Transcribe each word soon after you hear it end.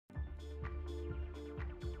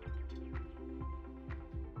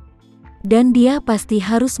Dan dia pasti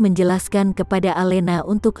harus menjelaskan kepada Alena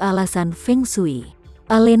untuk alasan fengshui.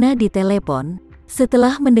 Alena ditelepon.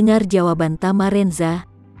 Setelah mendengar jawaban Tama, Renza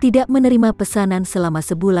tidak menerima pesanan selama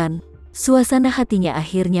sebulan. Suasana hatinya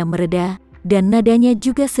akhirnya mereda, dan nadanya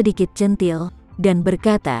juga sedikit centil, dan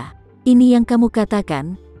berkata, "Ini yang kamu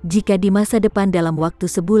katakan, jika di masa depan dalam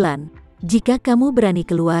waktu sebulan, jika kamu berani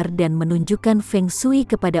keluar dan menunjukkan fengshui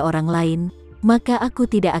kepada orang lain, maka aku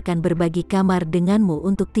tidak akan berbagi kamar denganmu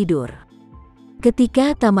untuk tidur."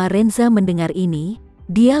 Ketika Tama Renza mendengar ini,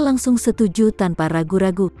 dia langsung setuju tanpa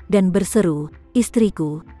ragu-ragu dan berseru,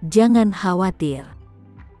 "Istriku, jangan khawatir.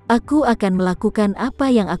 Aku akan melakukan apa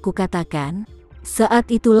yang aku katakan." Saat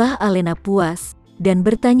itulah Alena puas dan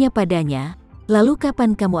bertanya padanya, "Lalu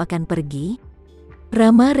kapan kamu akan pergi?"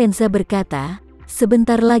 Rama Renza berkata,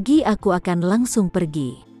 "Sebentar lagi aku akan langsung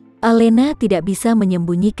pergi." Alena tidak bisa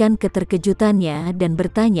menyembunyikan keterkejutannya dan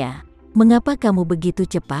bertanya, "Mengapa kamu begitu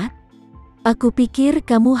cepat? Aku pikir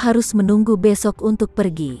kamu harus menunggu besok untuk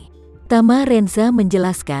pergi." Tama Renza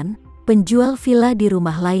menjelaskan, penjual villa di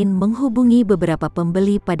rumah lain menghubungi beberapa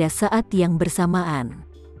pembeli pada saat yang bersamaan.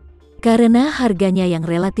 Karena harganya yang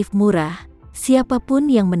relatif murah, siapapun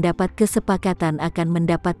yang mendapat kesepakatan akan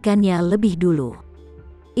mendapatkannya lebih dulu.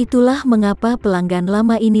 Itulah mengapa pelanggan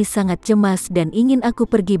lama ini sangat cemas dan ingin aku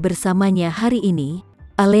pergi bersamanya hari ini.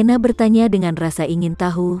 Alena bertanya dengan rasa ingin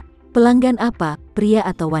tahu, pelanggan apa, pria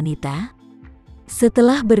atau wanita?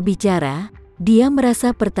 Setelah berbicara, dia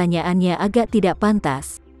merasa pertanyaannya agak tidak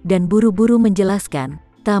pantas, dan buru-buru menjelaskan,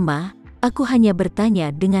 "Tama, aku hanya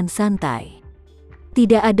bertanya dengan santai.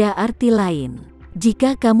 Tidak ada arti lain.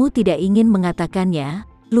 Jika kamu tidak ingin mengatakannya,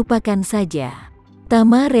 lupakan saja."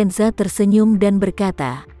 Tama Renza tersenyum dan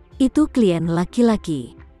berkata, "Itu klien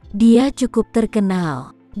laki-laki. Dia cukup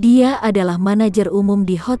terkenal. Dia adalah manajer umum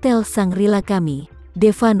di Hotel Shangri-La kami,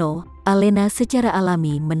 Devano." Alena secara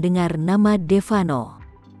alami mendengar nama Devano.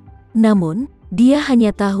 Namun, dia hanya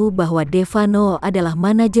tahu bahwa Devano adalah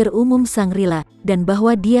manajer umum Shangri-La dan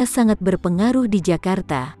bahwa dia sangat berpengaruh di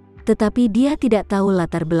Jakarta, tetapi dia tidak tahu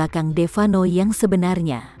latar belakang Devano yang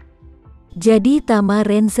sebenarnya. Jadi Tama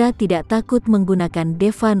Renza tidak takut menggunakan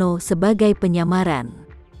Devano sebagai penyamaran.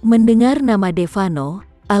 Mendengar nama Devano,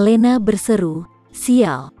 Alena berseru,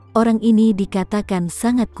 "Sial, orang ini dikatakan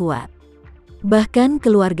sangat kuat. Bahkan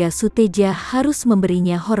keluarga Suteja harus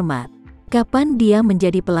memberinya hormat. Kapan dia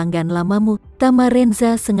menjadi pelanggan lamamu?" Tama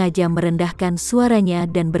Renza sengaja merendahkan suaranya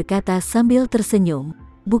dan berkata sambil tersenyum,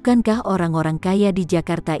 "Bukankah orang-orang kaya di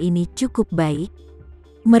Jakarta ini cukup baik?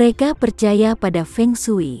 Mereka percaya pada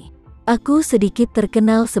fengshui. Aku sedikit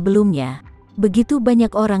terkenal sebelumnya. Begitu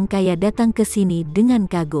banyak orang kaya datang ke sini dengan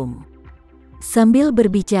kagum." Sambil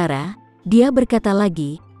berbicara, dia berkata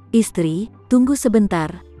lagi, "Istri, tunggu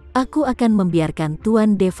sebentar. Aku akan membiarkan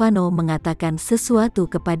Tuan Devano mengatakan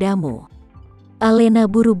sesuatu kepadamu."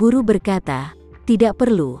 Alena buru-buru berkata, "Tidak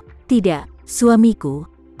perlu, tidak, suamiku.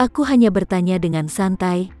 Aku hanya bertanya dengan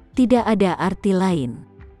santai, tidak ada arti lain."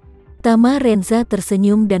 Tama Renza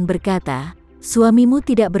tersenyum dan berkata, "Suamimu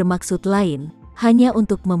tidak bermaksud lain, hanya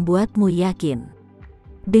untuk membuatmu yakin."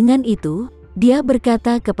 Dengan itu, dia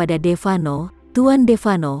berkata kepada Devano, "Tuan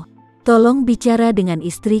Devano, tolong bicara dengan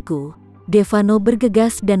istriku." Devano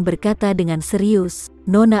bergegas dan berkata dengan serius,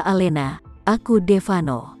 "Nona Alena, aku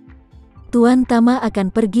Devano. Tuan Tama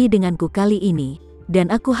akan pergi denganku kali ini, dan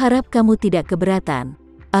aku harap kamu tidak keberatan."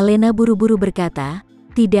 Alena buru-buru berkata,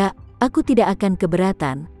 "Tidak, aku tidak akan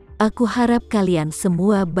keberatan. Aku harap kalian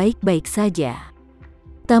semua baik-baik saja."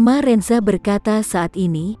 Tama Renza berkata saat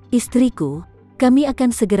ini, "Istriku, kami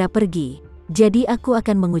akan segera pergi, jadi aku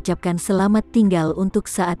akan mengucapkan selamat tinggal untuk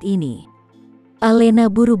saat ini." Alena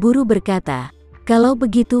buru-buru berkata, "Kalau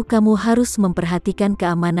begitu kamu harus memperhatikan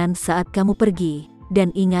keamanan saat kamu pergi, dan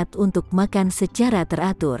ingat untuk makan secara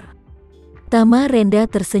teratur." Tama Renza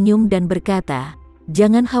tersenyum dan berkata,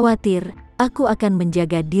 "Jangan khawatir, aku akan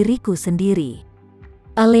menjaga diriku sendiri."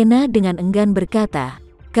 Alena dengan enggan berkata,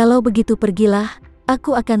 "Kalau begitu pergilah,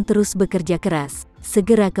 aku akan terus bekerja keras,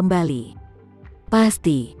 segera kembali."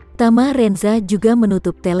 "Pasti." Tama Renza juga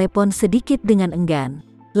menutup telepon sedikit dengan enggan.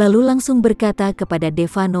 Lalu langsung berkata kepada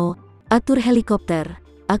Devano, "Atur helikopter,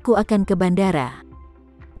 aku akan ke bandara."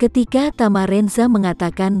 Ketika Tama Renza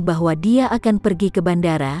mengatakan bahwa dia akan pergi ke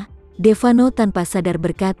bandara, Devano tanpa sadar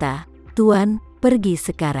berkata, "Tuan, pergi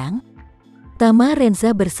sekarang?" Tama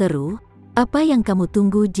Renza berseru, "Apa yang kamu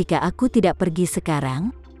tunggu jika aku tidak pergi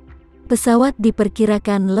sekarang?" Pesawat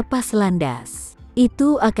diperkirakan lepas landas.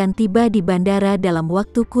 Itu akan tiba di bandara dalam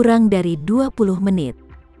waktu kurang dari 20 menit.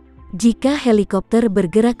 Jika helikopter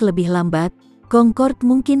bergerak lebih lambat, Concorde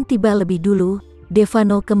mungkin tiba lebih dulu.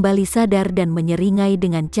 Devano kembali sadar dan menyeringai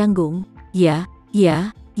dengan canggung, "Ya,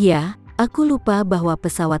 aku lupa bahwa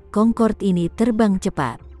pesawat Concorde ini terbang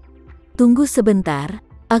cepat. Tunggu sebentar,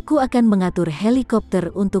 aku akan mengatur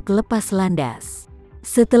helikopter untuk lepas landas.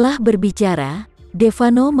 Setelah berbicara,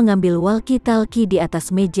 Devano mengambil walkie-talkie di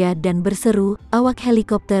atas meja dan berseru, awak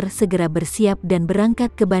helikopter segera bersiap dan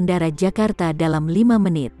berangkat ke Bandara Jakarta dalam 5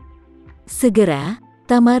 menit. Segera,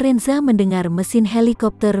 Tama Renza mendengar mesin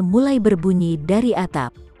helikopter mulai berbunyi dari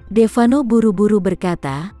atap. Devano buru-buru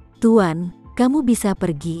berkata, "Tuan, kamu bisa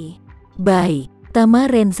pergi." "Baik."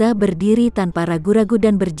 Tama Renza berdiri tanpa ragu-ragu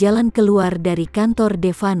dan berjalan keluar dari kantor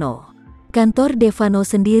Devano. Kantor Devano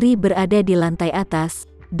sendiri berada di lantai atas,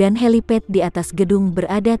 dan helipad di atas gedung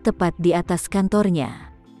berada tepat di atas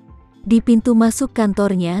kantornya. Di pintu masuk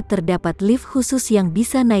kantornya terdapat lift khusus yang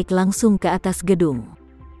bisa naik langsung ke atas gedung.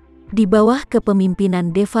 Di bawah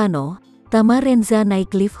kepemimpinan Devano, Tama Renza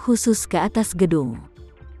naik lift khusus ke atas gedung.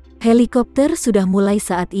 Helikopter sudah mulai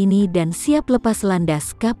saat ini dan siap lepas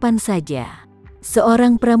landas kapan saja.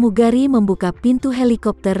 Seorang pramugari membuka pintu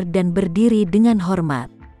helikopter dan berdiri dengan hormat.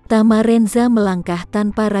 Tama Renza melangkah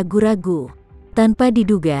tanpa ragu-ragu. Tanpa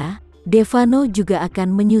diduga, Devano juga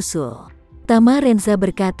akan menyusul. Tama Renza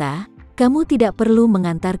berkata, "Kamu tidak perlu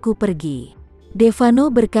mengantarku pergi." Devano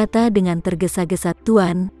berkata dengan tergesa-gesa,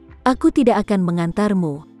 "Tuan, aku tidak akan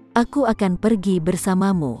mengantarmu, aku akan pergi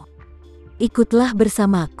bersamamu." "Ikutlah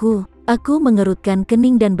bersamaku." Aku mengerutkan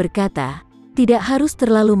kening dan berkata, "Tidak harus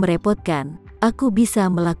terlalu merepotkan, aku bisa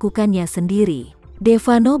melakukannya sendiri."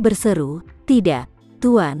 Devano berseru, "Tidak,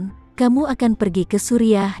 Tuan. Kamu akan pergi ke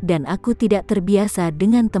Suriah dan aku tidak terbiasa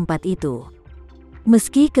dengan tempat itu.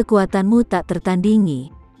 Meski kekuatanmu tak tertandingi,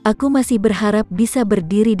 aku masih berharap bisa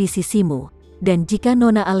berdiri di sisimu, dan jika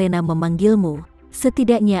Nona Alena memanggilmu,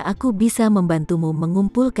 setidaknya aku bisa membantumu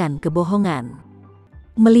mengumpulkan kebohongan."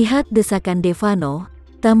 Melihat desakan Devano,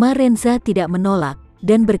 Tama Renza tidak menolak,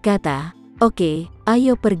 dan berkata, "Oke,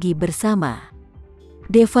 ayo pergi bersama."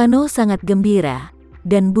 Devano sangat gembira,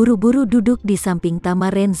 dan buru-buru duduk di samping Tama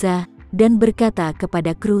Renza, dan berkata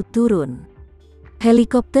kepada kru turun.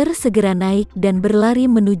 Helikopter segera naik dan berlari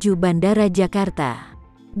menuju Bandara Jakarta.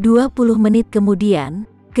 20 menit kemudian,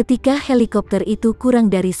 ketika helikopter itu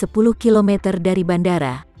kurang dari 10 km dari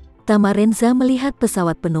bandara, Tama Renza melihat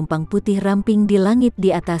pesawat penumpang putih ramping di langit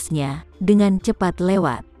di atasnya, dengan cepat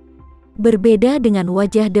lewat. Berbeda dengan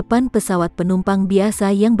wajah depan pesawat penumpang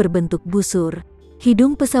biasa yang berbentuk busur,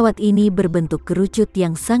 hidung pesawat ini berbentuk kerucut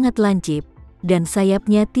yang sangat lancip, dan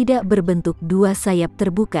sayapnya tidak berbentuk dua sayap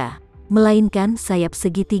terbuka, melainkan sayap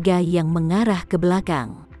segitiga yang mengarah ke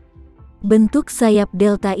belakang. Bentuk sayap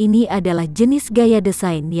delta ini adalah jenis gaya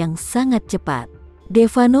desain yang sangat cepat.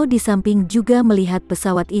 Devano di samping juga melihat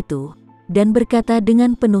pesawat itu, dan berkata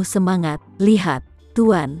dengan penuh semangat, "Lihat,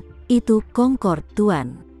 Tuan, itu Concorde,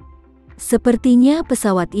 Tuan. Sepertinya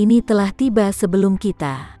pesawat ini telah tiba sebelum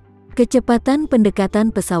kita." Kecepatan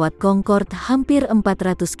pendekatan pesawat Concorde hampir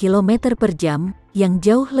 400 km per jam, yang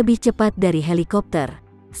jauh lebih cepat dari helikopter,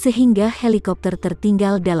 sehingga helikopter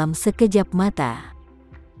tertinggal dalam sekejap mata.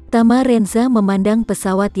 Tama Renza memandang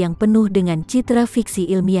pesawat yang penuh dengan citra fiksi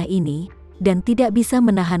ilmiah ini, dan tidak bisa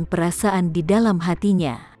menahan perasaan di dalam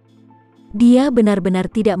hatinya. Dia benar-benar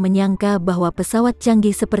tidak menyangka bahwa pesawat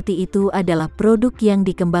canggih seperti itu adalah produk yang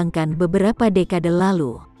dikembangkan beberapa dekade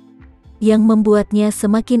lalu. Yang membuatnya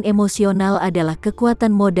semakin emosional adalah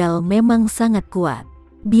kekuatan modal memang sangat kuat.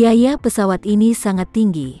 Biaya pesawat ini sangat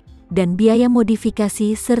tinggi, dan biaya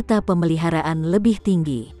modifikasi serta pemeliharaan lebih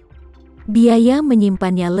tinggi. Biaya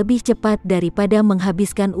menyimpannya lebih cepat daripada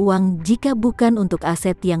menghabiskan uang jika bukan untuk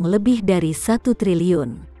aset yang lebih dari 1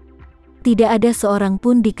 triliun. Tidak ada seorang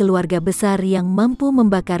pun di keluarga besar yang mampu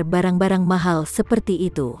membakar barang-barang mahal seperti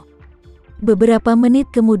itu. Beberapa menit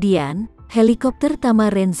kemudian, helikopter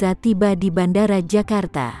Tama Renza tiba di Bandara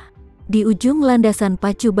Jakarta. Di ujung landasan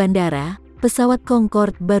pacu bandara, pesawat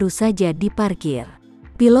Concorde baru saja diparkir.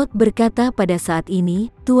 Pilot berkata pada saat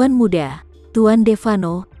ini, "Tuan muda, Tuan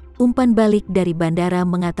Devano." Umpan balik dari bandara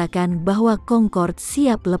mengatakan bahwa Concorde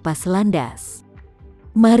siap lepas landas.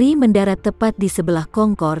 "Mari mendarat tepat di sebelah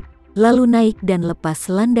Concorde, lalu naik dan lepas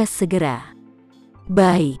landas segera."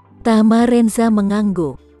 "Baik." Tama Renza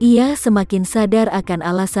mengangguk. Ia semakin sadar akan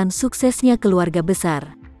alasan suksesnya keluarga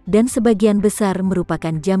besar, dan sebagian besar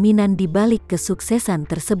merupakan jaminan di balik kesuksesan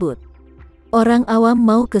tersebut. Orang awam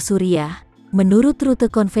mau ke Suriah, menurut rute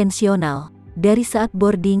konvensional, dari saat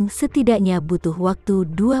boarding setidaknya butuh waktu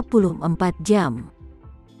 24 jam.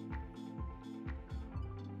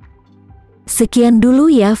 Sekian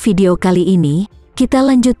dulu ya video kali ini, kita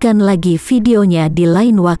lanjutkan lagi videonya di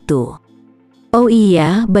lain waktu. Oh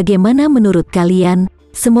iya, bagaimana menurut kalian?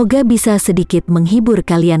 Semoga bisa sedikit menghibur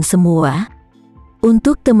kalian semua.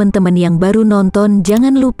 Untuk teman-teman yang baru nonton,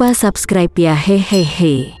 jangan lupa subscribe ya,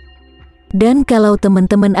 hehehe. Dan kalau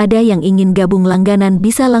teman-teman ada yang ingin gabung langganan,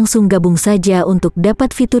 bisa langsung gabung saja untuk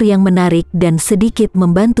dapat fitur yang menarik dan sedikit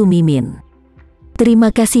membantu Mimin.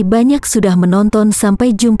 Terima kasih banyak sudah menonton,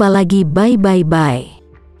 sampai jumpa lagi, bye.